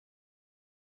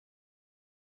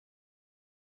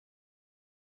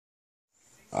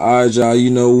Alright, y'all, you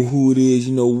know who it is,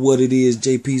 you know what it is.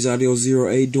 JP's Audio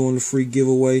 08 doing the free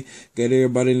giveaway. Got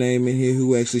everybody name in here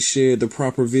who actually shared the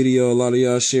proper video. A lot of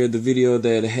y'all shared the video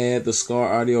that had the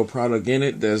Skar audio product in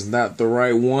it. That's not the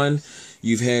right one.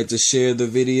 You've had to share the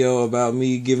video about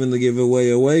me giving the giveaway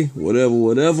away.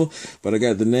 Whatever. But I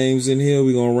got the names in here.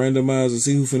 We're going to randomize and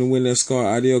see who finna win that Skar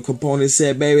audio component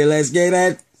set, baby. Let's get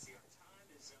that.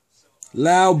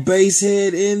 Loud bass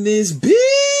head in this bitch.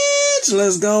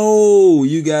 Let's go.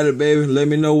 You got it, baby. Let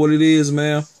me know what it is,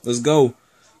 man. Let's go.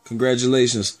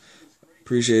 Congratulations.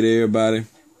 Appreciate everybody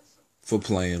for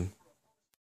playing.